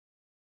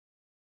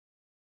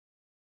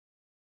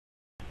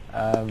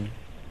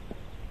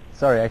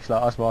Sorry, actually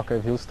I asked Marco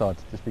if he'll start,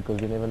 just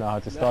because we never know how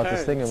to start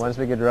this thing, and once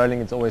we get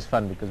rolling it's always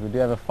fun because we do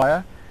have a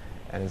fire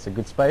and it's a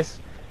good space.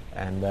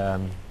 And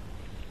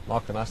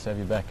Marco, nice to have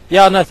you back.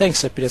 Yeah, no,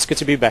 thanks, Peter. It's good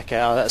to be back.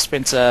 I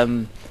spent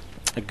a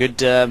good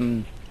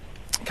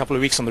couple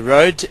of weeks on the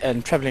road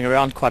and travelling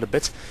around quite a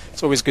bit.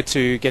 It's always good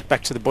to get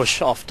back to the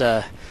bush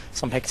after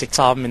some hectic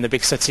time in the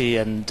big city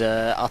and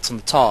out on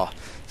the tar.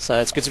 So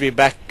it's good to be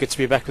back. Good to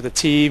be back with the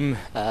team.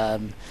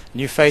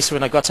 New face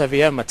when I got over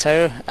here,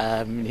 Matteo.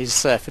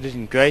 He's fitted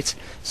in great,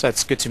 so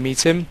it's good to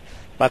meet him.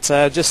 But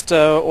just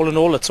all in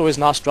all, it's always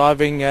nice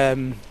driving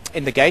in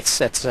the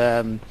gates at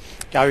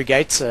Gowrie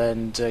Gate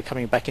and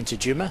coming back into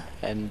Djuma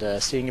and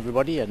seeing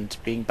everybody and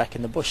being back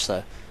in the bush.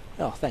 So,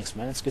 oh, thanks,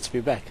 man. It's good to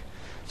be back.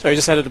 So I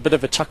just had a bit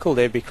of a chuckle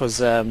there because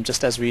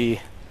just as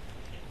we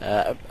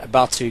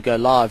about to go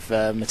live,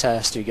 Matteo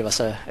has to give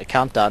us a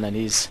countdown, and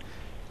he's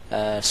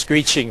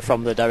screeching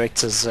from the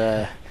director's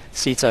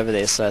seat over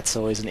there, so it's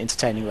always an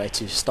entertaining way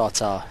to start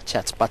our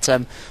chat. But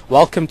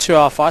welcome to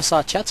our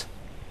fireside chat.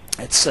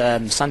 It's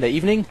Sunday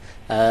evening,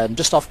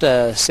 just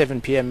after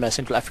 7 p.m.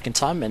 Central African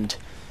time, and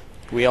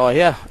we are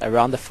here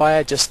around the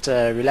fire, just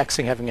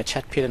relaxing, having a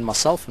chat, Peter and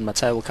myself, and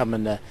Matteo will come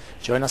and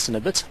join us in a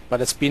bit.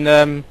 But it's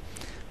been,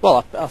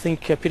 well, I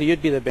think, Peter,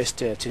 you'd be the best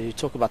to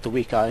talk about the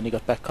week. I only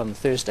got back on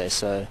Thursday,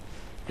 so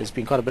there's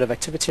been quite a bit of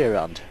activity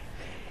around.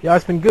 Yeah,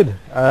 it's been good.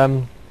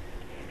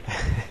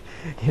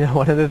 You know,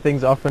 one of the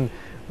things often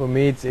for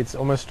me, it's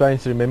almost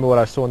strange to remember what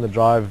I saw on the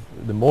drive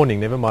the morning,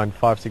 never mind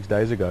 5-6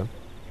 days ago.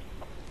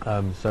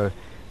 So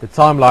the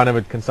timeline of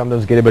it can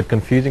sometimes get a bit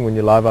confusing when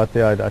you're live out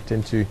there. I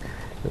tend to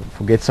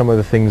forget some of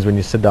the things when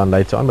you sit down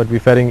later on, but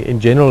we've had in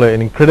general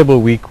an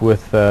incredible week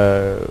with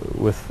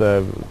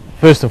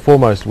first and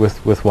foremost with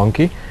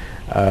Wonky,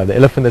 the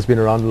elephant that's been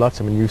around lots.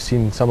 I mean, you've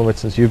seen some of it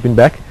since you've been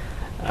back.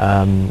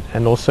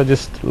 And also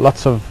just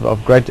lots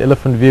of great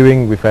elephant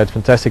viewing. We've had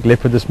fantastic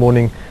leopard this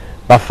morning,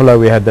 buffalo.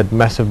 We had that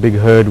massive big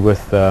herd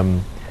with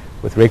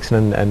Rex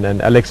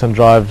and Alex on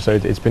drive. So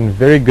it's been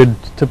very good,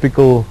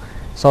 typical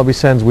Selby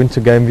Sands winter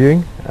game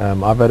viewing.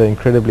 I've had an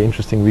incredibly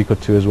interesting week or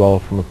two as well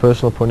from a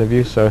personal point of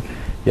view. So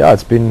yeah,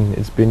 it's been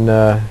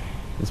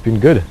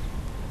good.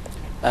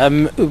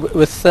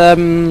 With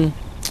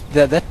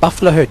that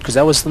buffalo herd, because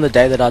that was on the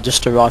day that I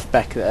just arrived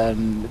back.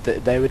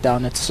 They were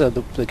down at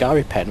the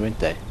Gowrie Pan, weren't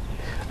they?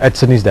 At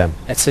Sydney's Dam.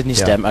 At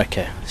Sydney's Dam,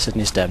 okay.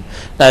 Sydney's Dam.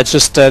 No, it's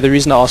just the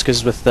reason I ask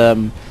is with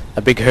a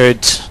big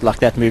herd like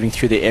that moving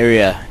through the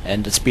area,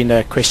 and it's been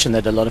a question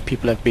that a lot of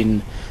people have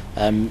been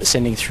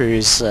sending through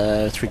is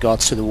with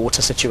regards to the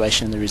water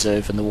situation in the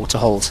reserve and the water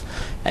holes.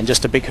 And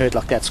just a big herd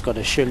like that's got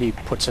to surely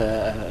put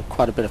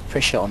quite a bit of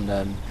pressure on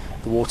the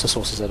water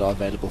sources that are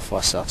available for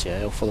us out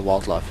here, or for the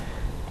wildlife.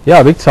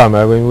 Yeah, big time.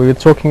 When we were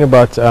talking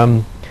about...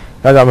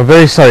 I'm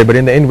very sorry, but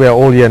in the end we are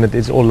all here and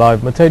it's all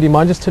live. Matteo, do you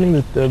mind just turning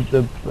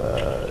the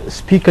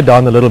speaker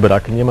down a little bit? I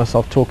can hear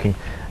myself talking,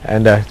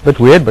 and it's a bit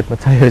weird, but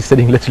Matteo is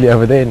sitting literally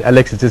over there and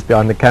Alex is just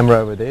behind the camera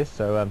over there,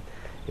 so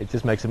it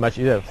just makes it much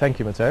easier. Thank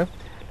you, Matteo.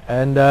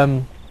 And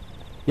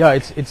yeah,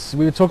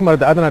 we were talking about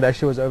it the other night.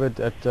 Actually, I was over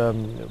at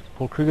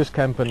Paul Kruger's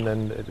camp, and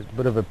a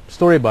bit of a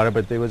story about it,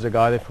 but there was a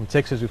guy there from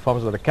Texas who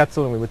farms a lot of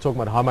cattle, and we were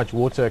talking about how much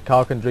water a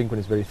cow can drink when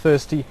it's very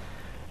thirsty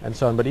and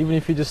so on. But even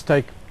if you just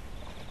take,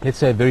 let's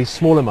say, a very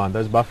small amount,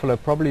 those buffalo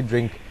probably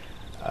drink,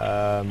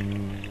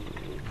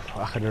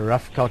 in a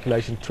rough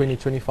calculation,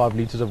 20-25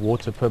 litres of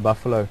water per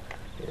buffalo,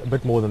 a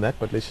bit more than that,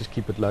 but let's just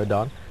keep it low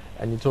down.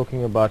 And you're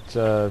talking about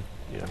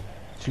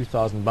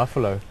 2,000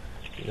 buffalo,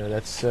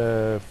 that's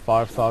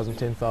 5,000,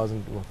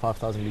 10,000, well,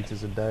 5,000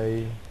 litres a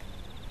day,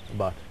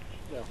 about,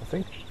 I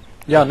think.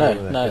 Yeah,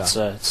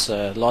 it's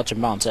a large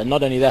amount, and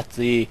not only that,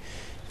 the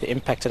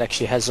impact it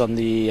actually has on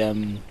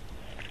the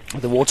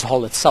water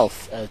hole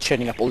itself,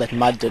 churning up all that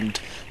mud, and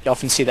you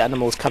often see the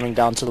animals coming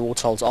down to the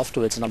water holes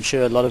afterwards. And I'm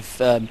sure a lot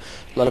of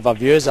our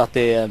viewers out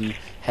there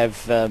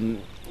have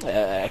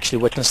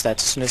actually witnessed that.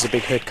 As soon as a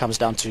big herd comes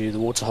down to the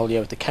water hole here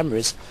with the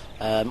cameras,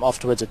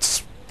 afterwards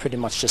it's pretty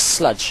much just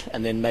sludge,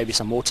 and then maybe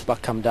some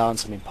waterbuck come down,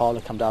 some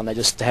impala come down. They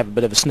just have a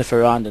bit of a sniff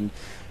around, and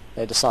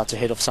they decide to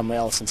head off somewhere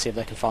else and see if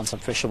they can find some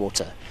fresher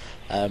water.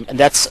 And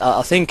that's,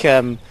 I think,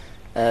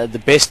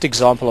 the best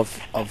example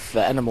of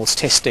animals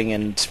testing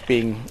and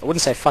being, I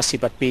wouldn't say fussy,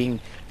 but being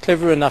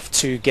clever enough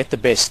to get the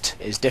best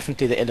is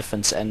definitely the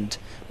elephants, and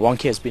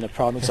Wonky has been a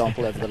prime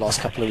example over the last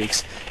couple of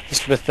weeks.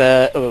 Just with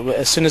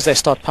as soon as they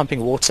start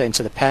pumping water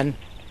into the pan,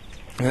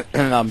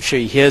 I'm sure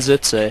he hears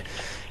it, so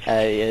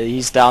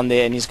he's down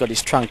there and he's got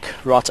his trunk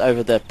right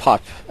over the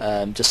pipe,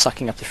 just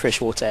sucking up the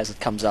fresh water as it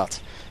comes out,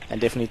 and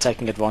definitely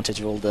taking advantage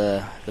of all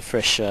the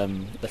fresh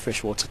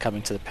water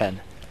coming to the pan.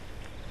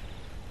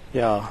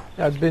 Yeah,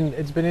 it's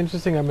been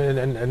interesting. I mean,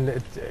 and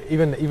it's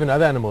even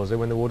other animals.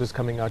 When the water's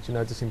coming out, you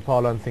notice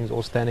impala and things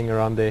all standing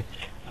around there.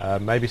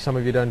 Maybe some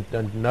of you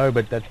don't know,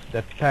 but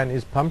that pan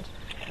is pumped,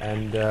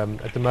 and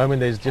at the moment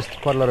there's just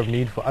quite a lot of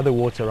need for other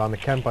water around the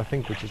camp, I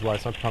think, which is why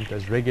it's not pumped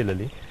as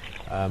regularly.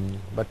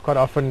 But quite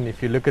often,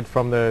 if you look at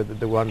from the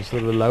one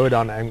sort of the lower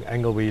down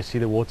angle where you see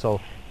the water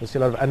hole, you'll see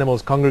a lot of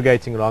animals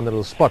congregating around the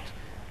little spot.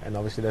 and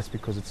obviously that's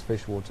because it's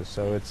fresh water.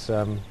 So it's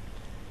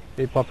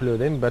very popular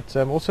with them. But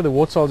also the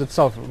waterholes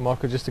itself,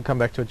 Marco, just to come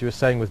back to what you were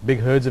saying with big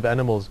herds of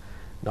animals.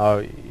 Now,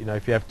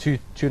 if you have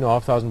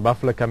 2,500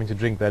 buffalo coming to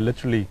drink, they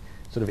literally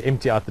sort of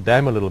empty out the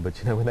dam a little bit.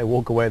 When they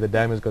walk away, the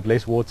dam has got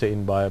less water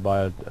in by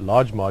a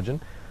large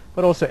margin.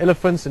 But also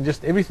elephants and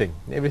just everything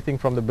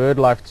from the bird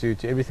life to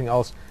everything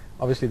else.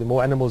 Obviously, the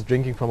more animals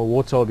drinking from a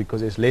waterhole because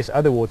there's less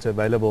other water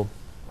available.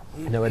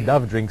 A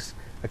dove drinks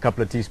a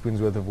couple of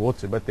teaspoons worth of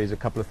water, but there's a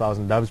couple of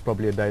thousand doves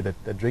probably a day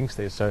that drinks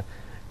there. So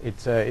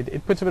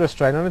it puts a bit of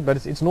strain on it,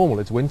 but it's normal.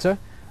 It's winter.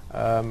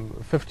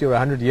 50 or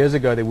 100 years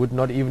ago, there would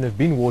not even have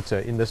been water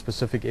in this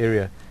specific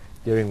area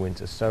during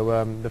winter.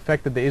 So the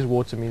fact that there is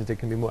water means there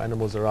can be more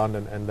animals around,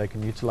 and they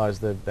can utilize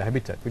the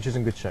habitat, which is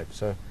in good shape.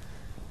 So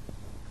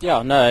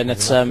yeah, no, and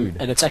it's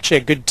actually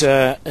a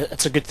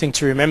good thing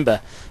to remember.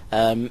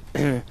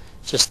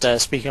 Just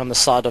speaking on the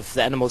side of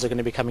the animals are going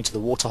to be coming to the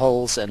water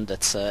holes, and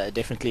it's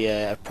definitely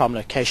a prime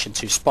location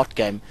to spot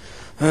game.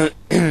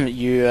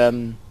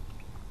 You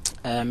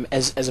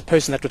as a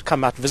person that would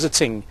come out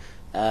visiting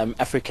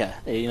Africa,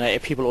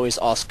 people always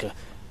ask,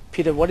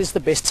 Peter, what is the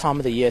best time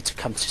of the year to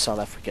come to South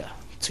Africa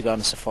to go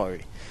on a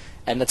safari?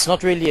 And it's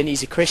not really an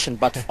easy question,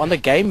 but on the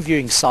game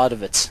viewing side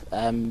of it,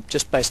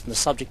 just based on the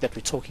subject that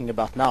we're talking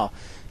about now,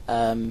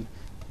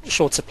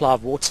 short supply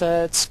of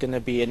water, it's going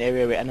to be an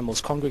area where animals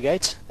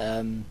congregate,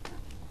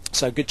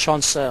 so a good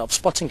chance of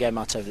spotting game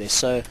out over there.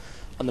 So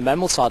on the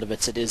mammal side of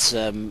it, it is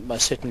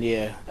most certainly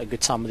a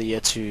good time of the year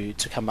to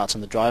come out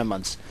in the drier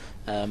months.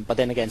 But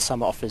then again,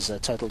 summer offers a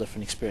total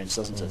different experience,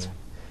 doesn't it?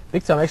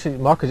 Big time. Actually,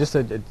 Marco, just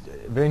a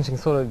very interesting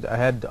thought I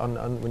had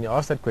on when you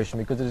asked that question,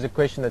 because it is a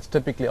question that's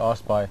typically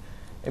asked by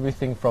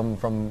everything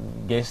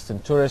from guests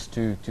and tourists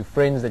to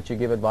friends that you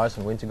give advice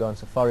on when to go on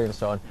safari and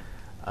so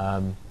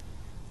on.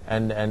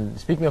 And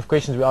speaking of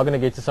questions, we are going to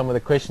get to some of the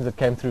questions that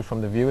came through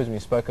from the viewers. When we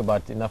spoke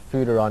about enough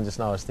food around just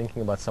now, I was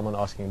thinking about someone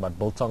asking about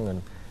biltong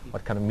and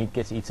what kind of meat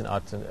gets eaten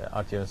out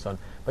here and so on.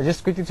 But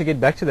just quickly to get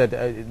back to that,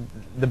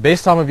 the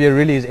best time of year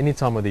really is any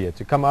time of the year.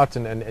 To come out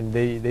and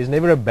there's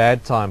never a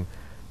bad time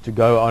to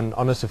go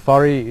on a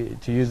safari,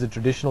 to use the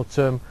traditional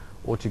term,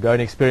 or to go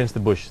and experience the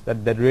bush.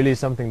 That really is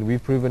something that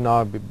we've proven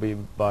now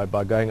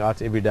by going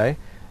out every day.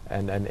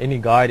 And any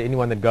guide,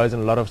 anyone that goes on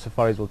a lot of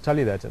safaris will tell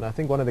you that. And I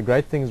think one of the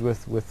great things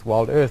with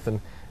Wild Earth,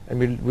 and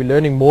we're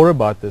learning more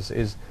about this,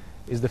 is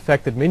the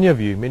fact that many of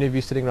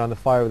you sitting around the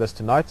fire with us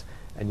tonight,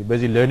 and you're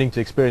busy learning to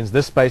experience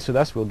this space with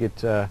us. We'll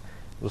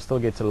still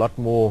get a lot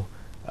more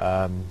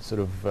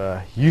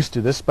used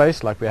to this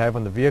space like we have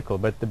on the vehicle.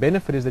 But the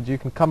benefit is that you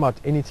can come out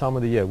any time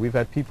of the year. We've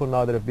had people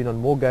now that have been on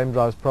more game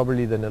drives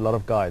probably than a lot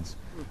of guides.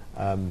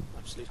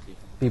 Absolutely.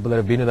 People that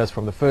have been with us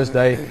from the first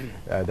day,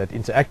 that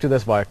interact with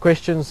us via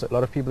questions. A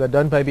lot of people that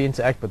don't maybe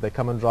interact, but they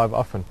come and drive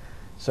often.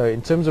 So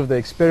in terms of the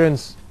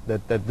experience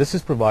that this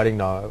is providing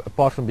now,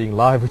 apart from being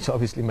live, which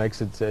obviously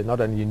makes it not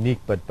only unique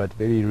but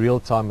very real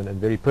time and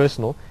very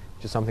personal,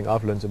 which is something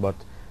I've learned about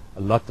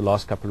a lot the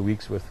last couple of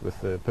weeks with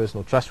the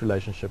personal trust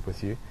relationship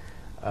with you,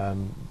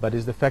 but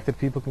is the fact that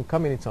people can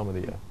come any time of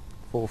the year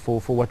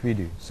for what we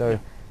do. So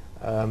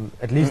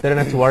at least they don't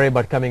have to worry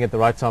about coming at the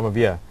right time of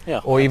year,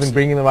 or even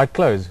bringing the right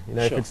clothes.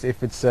 Sure.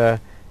 if it's a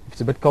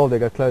bit cold, they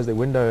go close their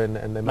window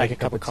and they make a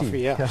cup of coffee.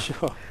 tea. Yeah,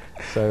 sure.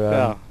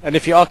 So and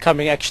if you are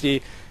coming,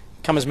 actually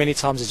come as many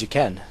times as you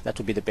can. That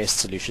would be the best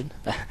solution.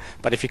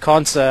 But if you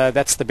can't,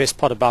 that's the best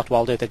part about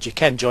Wild Earth, that you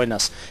can join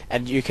us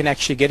and you can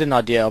actually get an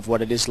idea of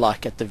what it is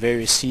like at the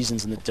various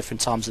seasons and the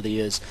different times of the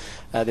years.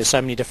 There's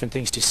so many different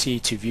things to see,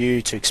 to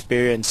view, to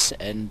experience,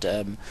 and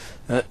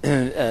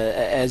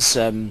as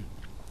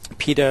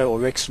Peter or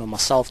Rex or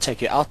myself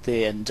take you out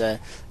there, and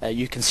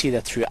you can see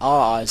that through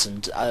our eyes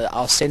and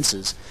our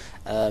senses.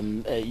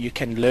 You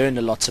can learn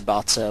a lot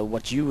about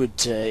what you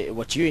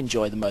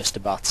enjoy the most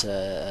about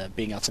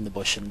being out in the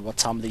bush, and what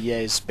time of the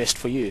year is best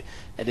for you.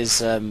 It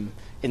is in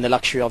the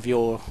luxury of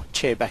your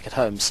chair back at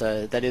home,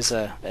 so that is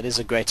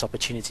a great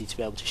opportunity to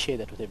be able to share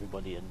that with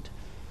everybody. And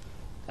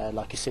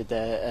like you said,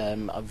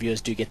 our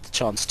viewers do get the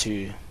chance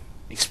to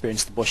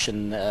experience the bush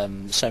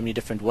in so many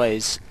different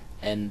ways,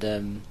 and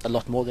a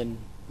lot more than,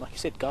 like you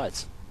said,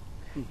 guides.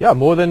 Yeah,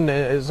 more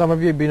than some of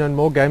you have been on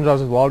more game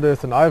drives with Wild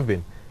Earth than I've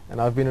been. And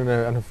I've been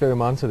on a fair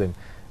amount of them.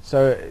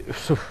 So,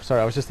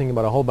 sorry, I was just thinking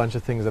about a whole bunch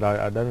of things that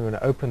I don't even want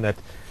to open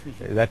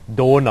that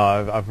door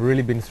now. I've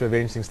really been through a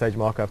very interesting stage,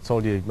 Mark. I've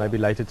told you, maybe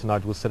later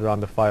tonight we'll sit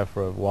around the fire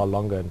for a while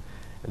longer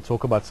and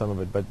talk about some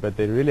of it. But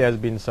there really has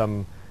been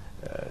some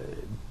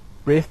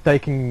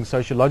breathtaking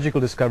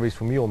sociological discoveries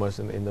for me almost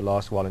in the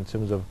last while, in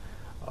terms of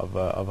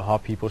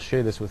how people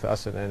share this with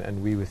us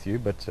and we with you.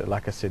 But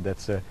like I said,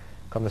 that's a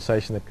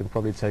conversation that can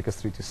probably take us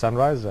through to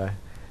sunrise.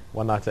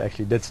 One night I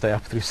actually did stay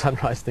up through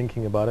sunrise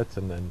thinking about it,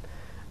 and then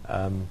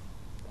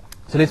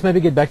so let's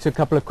maybe get back to a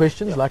couple of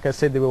questions. Like I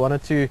said, there were one or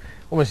two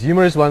almost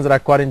humorous ones that I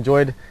quite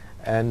enjoyed,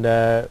 and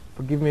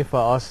forgive me if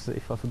I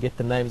forget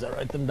the names. I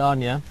wrote them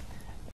down here.